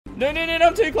No, no, no, no,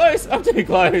 I'm too close. I'm too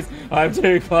close. I'm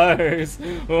too close.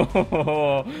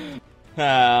 Oh.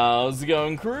 How's it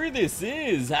going, crew? This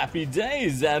is Happy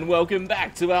Days, and welcome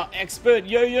back to our Expert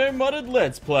Yoyo Modded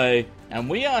Let's Play. And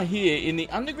we are here in the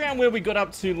underground where we got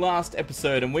up to last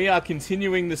episode, and we are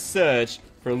continuing the search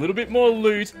for a little bit more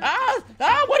loot.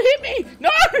 What hit me? No!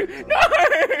 No!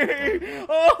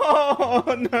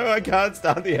 Oh, no, I can't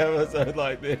start the episode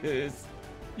like this.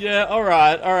 Yeah,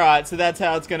 alright, so that's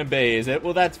how it's gonna be, is it?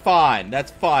 Well, that's fine,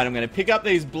 I'm gonna pick up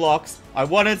these blocks. I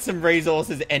wanted some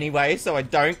resources anyway, so I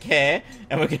don't care.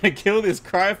 And we're gonna kill this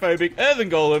cryophobic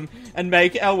earthen golem and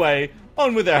make our way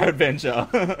on with our adventure.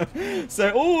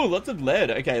 So, ooh, lots of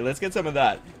lead. Okay, let's get some of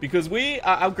that. Because we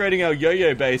are upgrading our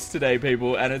yo-yo base today,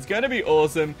 people, and it's going to be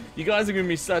awesome. You guys are giving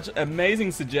me such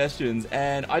amazing suggestions,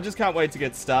 and I just can't wait to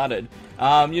get started.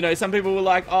 You know, some people were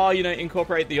like, oh, you know,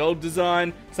 incorporate the old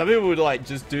design. Some people would like,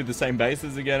 just do the same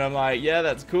bases again. I'm like, yeah,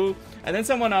 that's cool. And then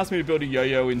someone asked me to build a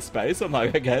yo-yo in space. I'm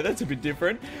like, okay, that's a bit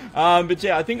different. But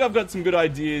yeah, I think I've got some good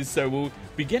ideas, so we'll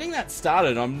be getting that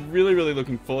started. I'm really, really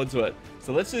looking forward to it.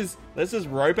 So let's just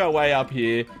rope our way up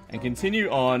here and continue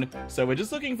on. So we're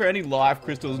just looking for any life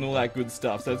crystals and all that good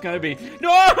stuff. So it's going to be...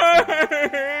 No!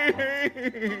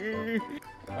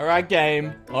 Alright,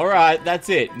 game. Alright, that's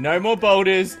it. No more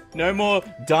boulders. No more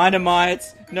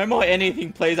dynamites. No more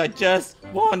anything, please. I just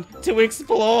want to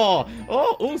explore.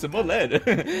 Oh, some more lead.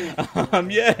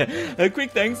 Yeah. A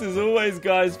quick thanks as always,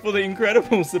 guys, for the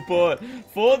incredible support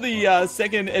for the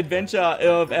second adventure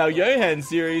of our Yohan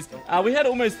series. We had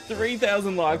almost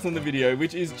 3,000 likes on the video,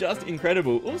 which is just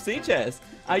incredible. Oh, sea chest.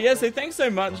 Yeah, so thanks so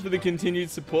much for the continued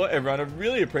support, everyone. I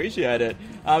really appreciate it.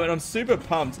 And I'm super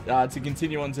pumped to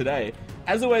continue on today.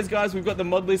 As always, guys, we've got the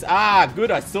mod list.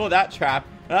 Good, I saw that trap.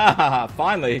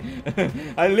 Finally.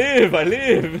 I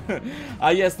live.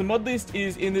 Yes, the mod list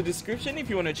is in the description if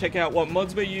you want to check out what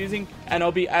mods we're using, and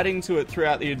I'll be adding to it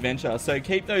throughout the adventure, so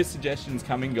keep those suggestions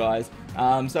coming, guys.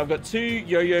 So I've got 2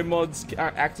 yo-yo mods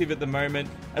active at the moment,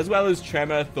 as well as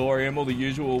Tremor, Thorium, all the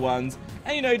usual ones,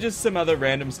 and you know, just some other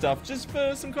random stuff, just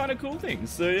for some kind of cool things,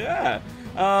 so yeah.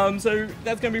 So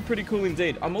that's going to be pretty cool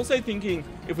indeed. I'm also thinking,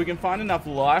 if we can find enough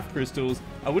life crystals,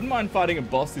 I wouldn't mind fighting a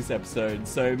boss this episode,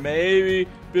 so maybe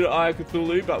a bit of Eye of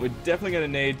Cthulhu, but we're definitely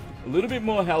going to need a little bit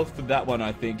more health for that one,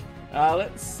 I think.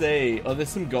 Let's see. Oh, there's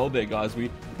some gold there, guys.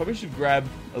 We probably should grab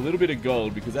a little bit of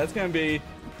gold, because that's going to be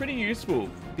pretty useful,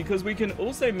 because we can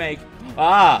also make...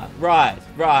 right.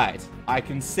 I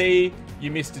can see you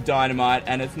missed a dynamite,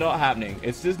 and it's not happening.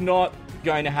 It's just not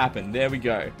going to happen. There we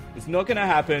go. It's not going to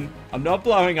happen. I'm not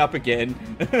blowing up again.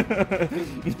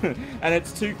 And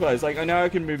it's too close. Like, I know I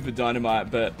can move the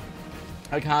dynamite, but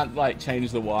I can't, like,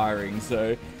 change the wiring,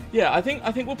 so... Yeah, I think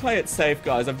we'll play it safe,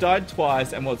 guys. I've died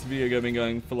twice, and what's the video been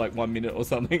going for like 1 minute or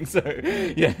something? So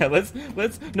yeah, let's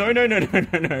no.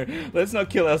 Let's not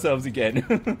kill ourselves again.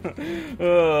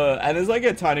 And there's like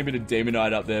a tiny bit of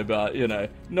demonite up there, but you know,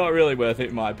 not really worth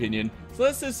it in my opinion. So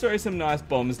let's just throw some nice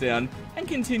bombs down and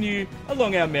continue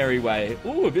along our merry way.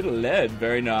 Ooh, a bit of lead,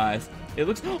 very nice. It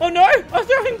looks... Oh no! I'm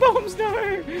throwing bombs!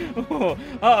 No!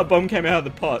 A bomb came out of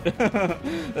the pot.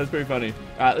 That's pretty funny.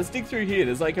 Alright, let's dig through here.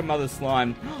 There's like a mother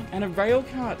slime. And a rail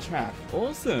cart trap.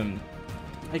 Awesome.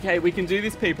 Okay, we can do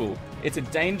this, people. It's a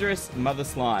dangerous mother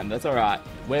slime. That's alright.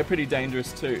 We're pretty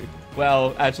dangerous too.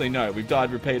 Well, actually no. We've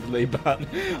died repeatedly, but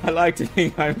I like to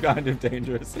think I'm kind of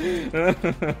dangerous. Okay,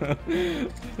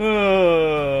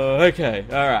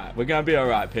 alright. We're gonna be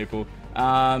alright, people.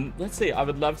 Let's see, I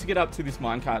would love to get up to this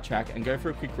minecart track and go for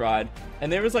a quick ride. And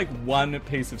there is like one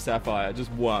piece of sapphire, just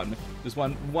one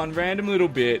random little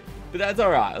bit, but that's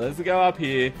alright. Let's go up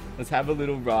here, let's have a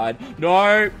little ride.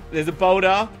 No, there's a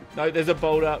boulder. No, there's a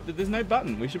boulder, but there's no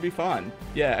button. We should be fine.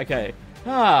 Yeah, okay.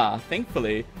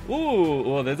 Thankfully.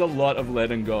 Ooh, there's a lot of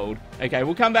lead and gold. Okay,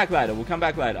 we'll come back later.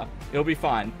 It'll be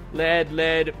fine.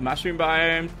 Lead, mushroom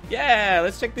biome. Yeah,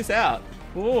 let's check this out.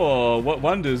 Oh, what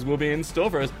wonders will be in store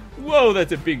for us. Whoa,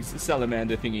 that's a big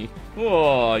salamander thingy.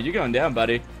 Oh, you're going down,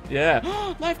 buddy. Yeah.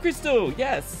 Life crystal.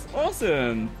 Yes.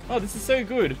 Awesome. Oh, this is so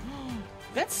good.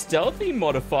 That stealthy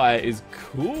modifier is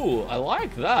cool. I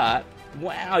like that.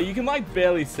 Wow, you can like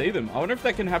barely see them. I wonder if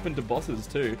that can happen to bosses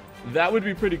too. That would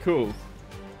be pretty cool.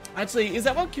 Actually, is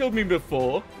that what killed me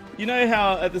before? You know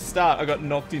how at the start I got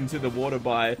knocked into the water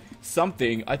by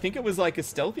something? I think it was like a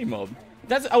stealthy mob.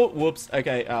 That's... Oh, whoops.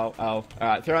 Okay, ow.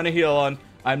 Alright, throwing a heal on.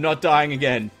 I'm not dying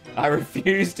again. I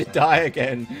refuse to die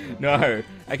again. No.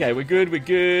 Okay, we're good. We've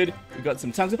got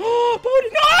some tongues. Oh, boulder!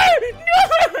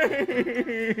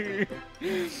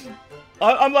 No!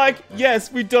 I'm like, yes,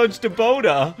 we dodged a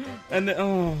boulder. And then,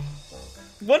 oh.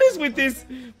 What is with this?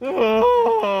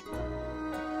 Oh.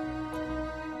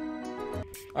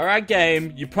 Alright,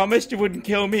 game, you promised you wouldn't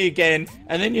kill me again,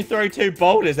 and then you throw 2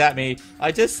 boulders at me.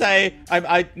 I just say,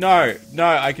 no,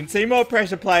 I can see more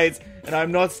pressure plates, and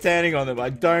I'm not standing on them. I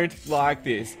don't like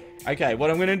this. Okay, what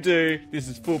I'm gonna do, this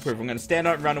is foolproof. I'm gonna stand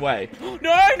up and run away.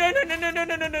 No.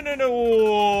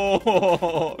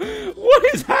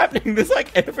 What is happening? There's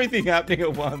like everything happening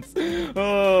at once.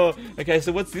 Oh, okay,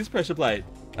 so what's this pressure plate?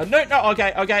 No,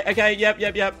 okay,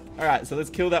 yep. Alright, so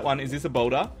let's kill that one. Is this a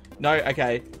boulder? No,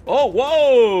 okay. Oh,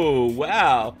 whoa,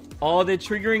 wow. Oh, they're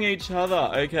triggering each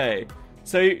other. Okay,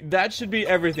 so that should be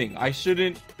everything. I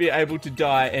shouldn't be able to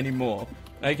die anymore.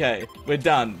 Okay, we're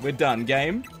done,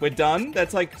 game. We're done.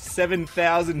 That's like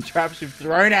 7,000 traps you've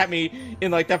thrown at me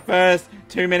in like the first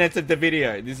 2 minutes of the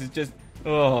video. This is just,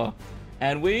 oh.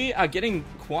 And we are getting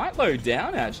quite low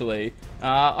down, actually.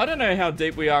 I don't know how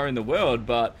deep we are in the world,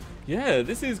 but yeah,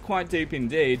 this is quite deep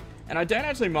indeed. And I don't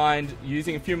actually mind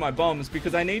using a few of my bombs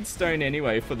because I need stone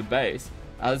anyway for the base.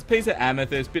 There's a piece of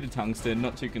amethyst, bit of tungsten,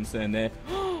 not too concerned there.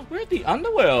 We're at the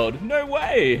underworld. No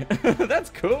way. That's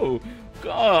cool.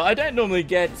 God, I don't normally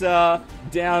get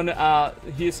down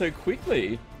here so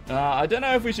quickly. I don't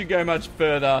know if we should go much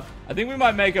further. I think we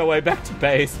might make our way back to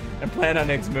base and plan our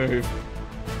next move.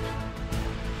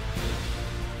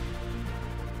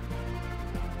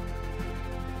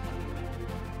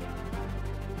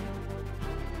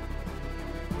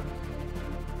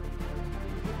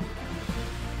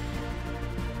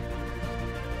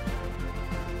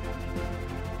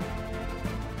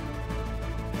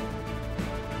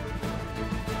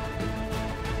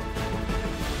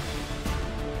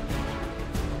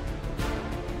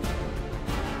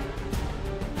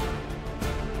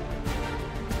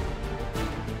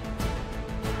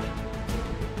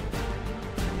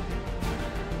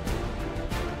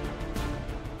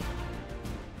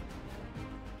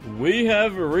 We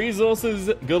have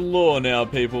resources galore now,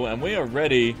 people, and we are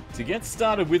ready to get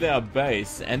started with our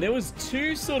base. And there was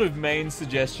 2 sort of main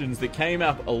suggestions that came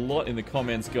up a lot in the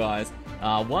comments, guys.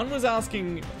 One was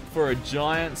asking for a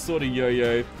giant sort of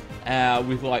yo-yo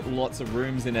with like lots of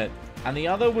rooms in it. And the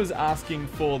other was asking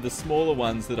for the smaller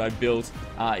ones that I built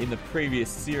in the previous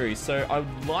series. So I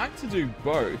would like to do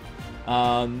both.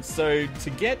 So to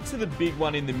get to the big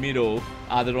one in the middle,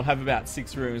 that'll have about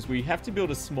 6 rooms, we have to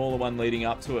build a smaller one leading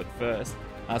up to it first.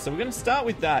 So we're going to start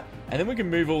with that, and then we can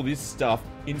move all this stuff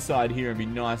inside here and be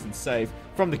nice and safe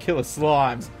from the killer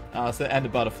slimes, and the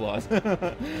butterflies.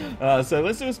 So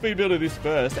let's do a speed build of this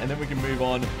first, and then we can move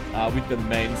on with the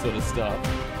main sort of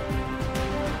stuff.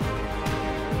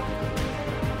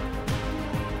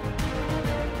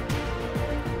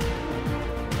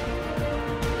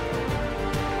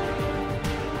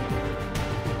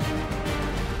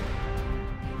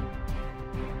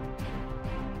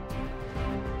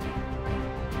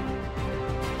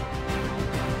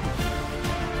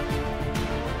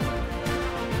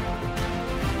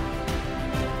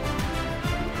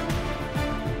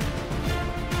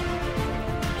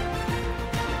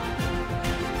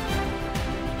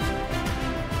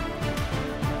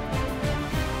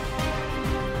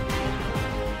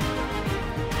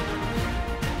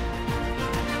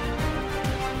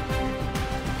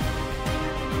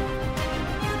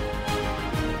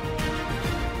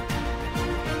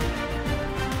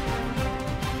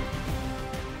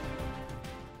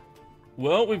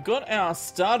 Well, we've got our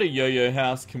starter yo-yo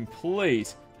house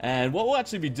complete, and what we'll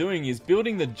actually be doing is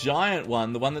building the giant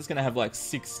one, the one that's going to have like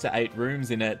 6 to 8 rooms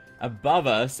in it, above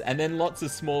us, and then lots of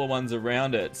smaller ones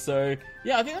around it. So,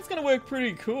 yeah, I think that's going to work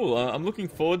pretty cool. I'm looking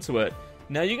forward to it.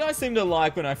 Now, you guys seem to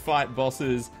like when I fight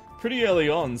bosses pretty early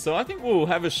on, so I think we'll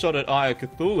have a shot at Eye of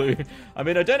Cthulhu. I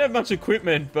mean, I don't have much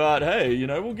equipment, but hey, you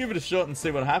know, we'll give it a shot and see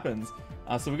what happens.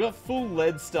 So we've got full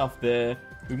lead stuff there.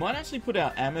 We might actually put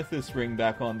our amethyst ring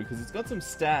back on because it's got some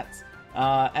stats,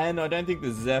 and I don't think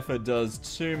the Zephyr does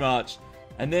too much.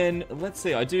 And then, let's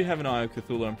see, I do have an Eye of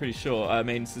Cthulhu, I'm pretty sure. I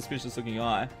mean, suspicious looking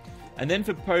eye. And then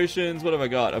for potions, what have I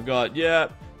got? I've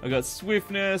got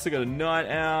swiftness, I've got a night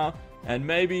owl, and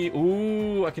maybe,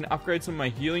 ooh, I can upgrade some of my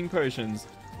healing potions.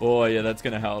 Oh yeah, that's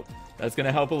gonna help. That's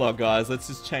gonna help a lot, guys. Let's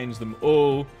just change them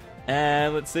all.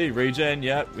 And let's see, regen,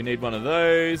 yep, we need one of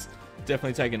those.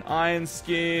 Definitely take an iron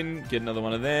skin, get another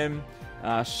one of them.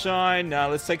 Shine, now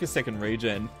let's take a second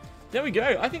regen. There we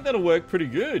go, I think that'll work pretty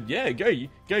good. Yeah, go.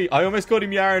 I almost called him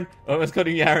Yarin.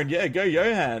 Yeah, go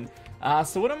Yohan.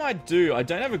 So what I might do, I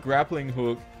don't have a grappling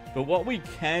hook, but what we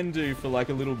can do for like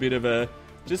a little bit of a,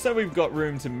 just so we've got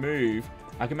room to move,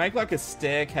 I can make like a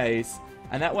staircase,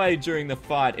 and that way during the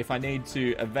fight, if I need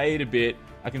to evade a bit,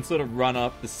 I can sort of run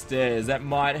up the stairs. That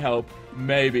might help,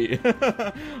 maybe.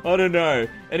 I don't know.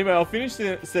 Anyway, I'll finish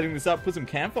setting this up, put some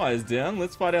campfires down.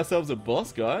 Let's fight ourselves a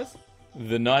boss, guys.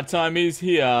 The nighttime is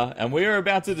here, and we are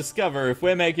about to discover if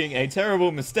we're making a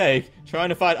terrible mistake trying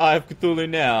to fight Eye of Cthulhu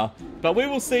now. But we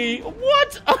will see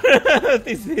what on earth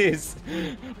is this?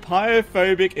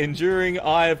 Pyrophobic Enduring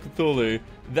Eye of Cthulhu.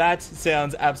 That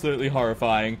sounds absolutely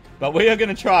horrifying. But we are going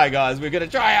to try, guys. We're going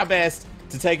to try our best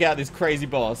to take out this crazy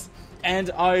boss. And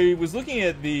I was looking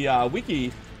at the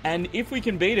wiki, and if we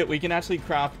can beat it, we can actually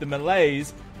craft the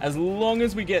melees as long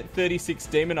as we get 36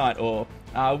 Demonite ore,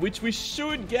 which we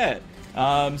should get.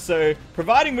 So,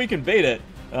 providing we can beat it.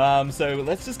 So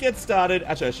let's just get started.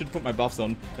 Actually, I should put my buffs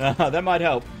on. That might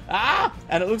help.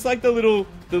 And it looks like the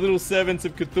little servants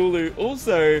of Cthulhu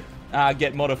also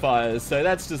get modifiers. So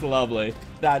that's just lovely.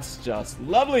 That's just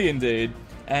lovely indeed.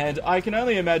 And I can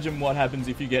only imagine what happens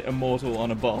if you get immortal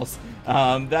on a boss.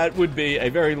 That would be a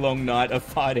very long night of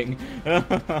fighting.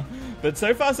 But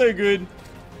so far so good.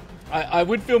 I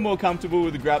would feel more comfortable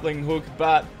with the grappling hook,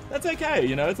 but that's okay,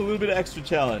 you know, it's a little bit of extra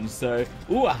challenge, so...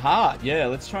 Ooh, a heart, yeah,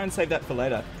 let's try and save that for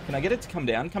later. Can I get it to come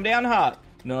down? Come down, heart!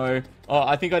 No. Oh,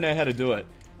 I think I know how to do it.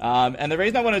 And the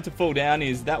reason I want it to fall down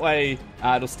is that way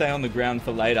it'll stay on the ground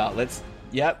for later. Let's...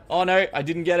 Yep. Oh, no, I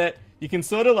didn't get it. You can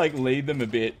sort of, like, lead them a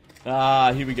bit.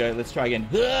 Here we go. Let's try again.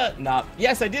 Nah.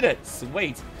 Yes, I did it!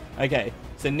 Sweet. Okay,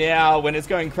 so now, when it's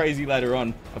going crazy later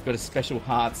on, I've got a special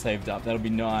heart saved up. That'll be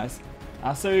nice.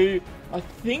 So, I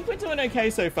think we're doing okay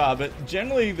so far, but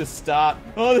generally the start...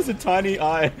 Oh, there's a tiny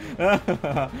eye.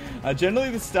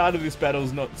 Generally the start of this battle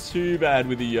is not too bad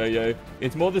with the yo-yo.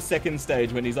 It's more the second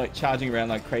stage when he's like charging around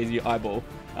like crazy eyeball.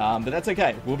 But that's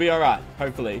okay. We'll be alright,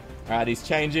 hopefully. Alright, he's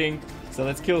changing. So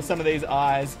let's kill some of these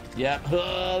eyes. Yeah,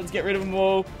 let's get rid of them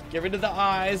all. Get rid of the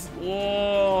eyes.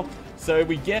 Whoa. So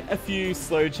we get a few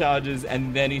slow charges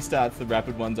and then he starts the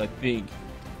rapid ones, I think.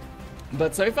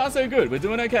 But so far, so good. We're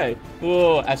doing okay.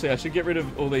 Oh, actually, I should get rid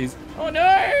of all these. Oh,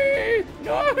 no!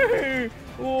 No!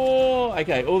 Oh,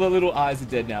 okay, all the little eyes are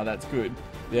dead now. That's good.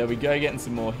 There we go, getting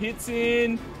some more hits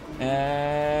in.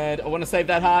 And I want to save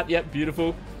that heart. Yep,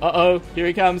 beautiful. Uh-oh, here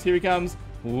he comes, here he comes.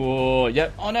 Whoa,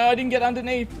 yep. Oh, no, I didn't get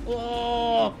underneath.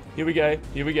 Oh, here we go,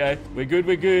 here we go. We're good,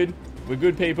 we're good. We're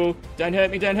good, people. Don't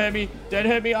hurt me, don't hurt me. Don't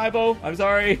hurt me, eyeball. I'm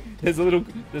sorry. There's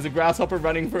a grasshopper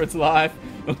running for its life.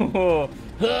 Oh.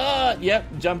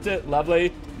 Yep, jumped it.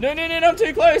 Lovely. No, no, no, no, I'm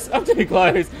too close. I'm too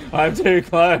close. I'm too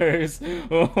close.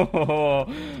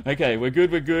 Oh. Okay, we're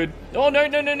good, we're good. Oh, no,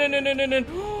 no, no, no, no, no, no, no.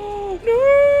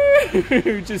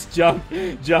 No! Just jump.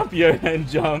 Jump, Yohan,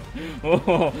 jump.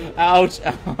 Oh, ouch,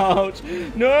 ouch.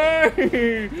 No!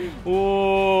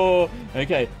 Oh.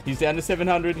 Okay, he's down to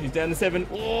 700. He's down to 7.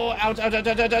 Oh, ouch, ouch, ouch,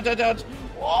 ouch, ouch, ouch, ouch.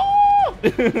 Oh!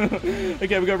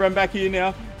 Okay, we gotta run back here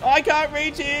now. Oh, I can't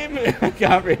reach him. I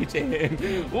can't reach him.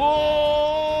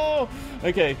 Whoa!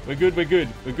 Okay, we're good, we're good.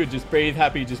 We're good. Just breathe,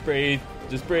 happy. Just breathe.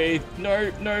 Just breathe.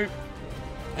 No, no.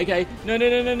 Okay. No, no,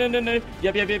 no, no, no, no, no.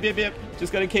 Yep, yep, yep, yep, yep.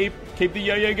 Just gotta keep the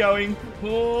yo-yo going.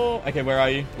 Oh. Okay, where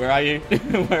are you? Where are you?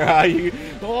 Where are you?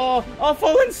 Oh, oh,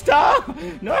 fallen star.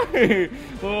 No.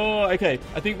 Oh, okay.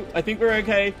 I think we're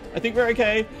okay. I think we're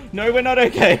okay. No, we're not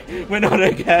okay. We're not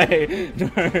okay. No.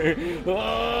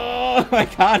 Oh, I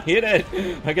can't hit it.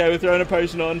 Okay, we're throwing a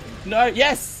potion on. No.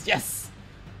 Yes. Yes.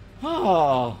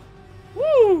 Oh.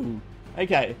 Woo.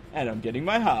 Okay, and I'm getting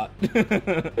my heart.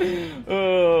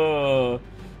 Oh.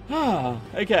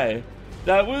 Okay.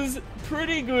 That was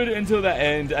pretty good until the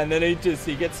end, and then he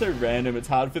gets so random, it's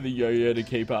hard for the yo-yo to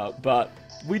keep up, but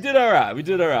we did alright, we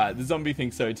did alright. The zombie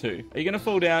thinks so too. Are you gonna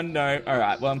fall down? No.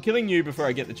 Alright, well, I'm killing you before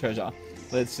I get the treasure.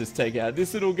 Let's just take out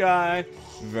this little guy.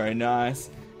 Very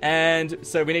nice. And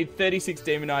so we need 36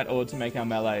 Demonite ore to make our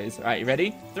melees. Alright, you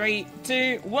ready? 3,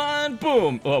 2, 1,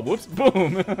 boom! Oh, whoops,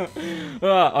 boom!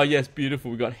 Oh, yes, beautiful.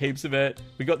 We got heaps of it.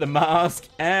 We got the mask,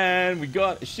 and we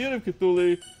got a Shield of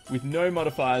Cthulhu with no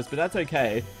modifiers, but that's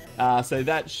okay. So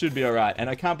that should be alright. And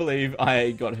I can't believe I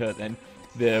got hurt then.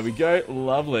 There we go.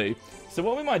 Lovely. So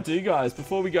what we might do, guys,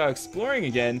 before we go exploring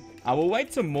again, we'll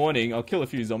wait till morning. I'll kill a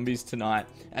few zombies tonight.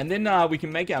 And then we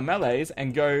can make our melees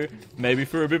and go maybe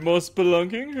for a bit more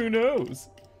spelunking. Who knows?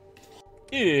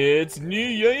 It's new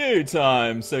yo-yo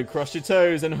time, so cross your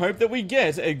toes and hope that we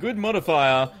get a good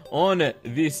modifier on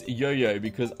this yo-yo,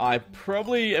 because I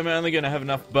probably am only going to have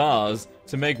enough bars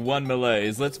to make one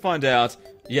melees. Let's find out.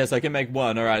 Yes, I can make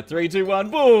one. Alright, 3, 2, 1,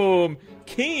 boom!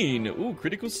 Keen! Ooh,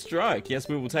 critical strike. Yes,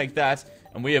 we will take that.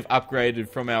 And we have upgraded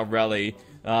from our rally.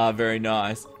 Very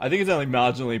nice. I think it's only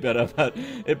marginally better, but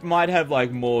it might have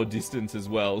like more distance as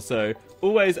well, so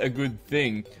always a good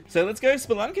thing. So let's go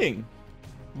spelunking.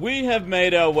 We have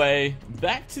made our way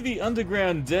back to the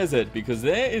underground desert because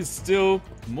there is still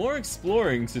more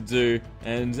exploring to do,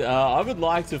 and I would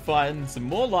like to find some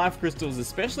more life crystals,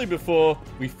 especially before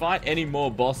we fight any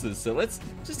more bosses. So let's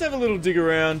just have a little dig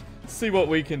around, see what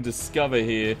we can discover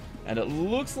here. And it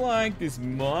looks like this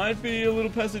might be a little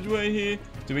passageway here.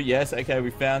 Do we? Yes. Okay, we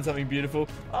found something beautiful.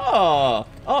 Oh,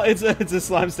 it's a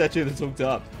slime statue that's hooked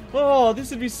up. Oh,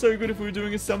 this would be so good if we were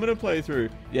doing a summoner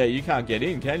playthrough. Yeah, you can't get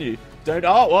in, can you? Don't.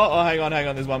 Oh, hang on.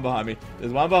 There's one behind me.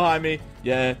 There's one behind me.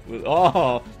 Yeah.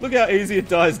 Oh, look how easy it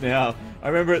dies now. I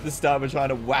remember at the start we're trying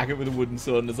to whack it with a wooden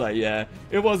sword, and it's like, yeah,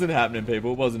 it wasn't happening,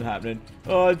 people. It wasn't happening.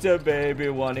 Oh, it's a baby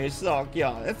one. It's so cute.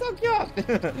 It's so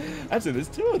cute. Actually, there's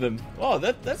two of them. Oh,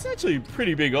 that's actually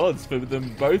pretty big odds for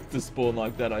them both to spawn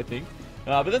like that, I think.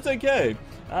 But that's okay.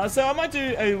 So I might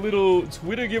do a little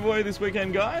Twitter giveaway this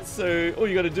weekend, guys. So all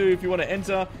you got to do if you want to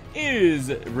enter is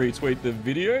retweet the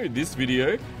video, this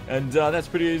video, and that's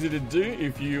pretty easy to do.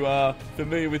 If you are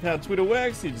familiar with how Twitter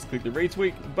works, you just click the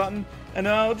retweet button, and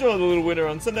I'll draw the little winner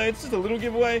on Sunday. It's just a little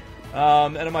giveaway,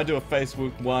 and I might do a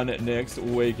Facebook one next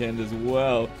weekend as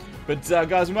well. But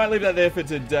guys, we might leave that there for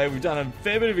today. We've done a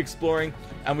fair bit of exploring,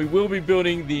 and we will be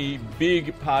building the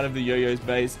big part of the Yoyo's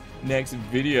base next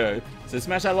video. So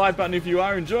smash that like button if you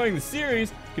are enjoying the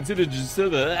series. Consider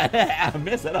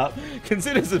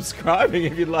Consider subscribing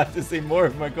if you'd like to see more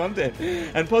of my content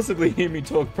and possibly hear me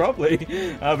talk properly.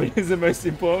 But here's the most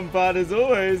important part, as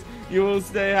always. You all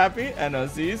stay happy, and I'll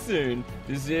see you soon.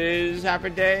 This is Happy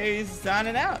Days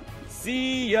signing out.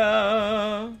 See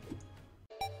ya.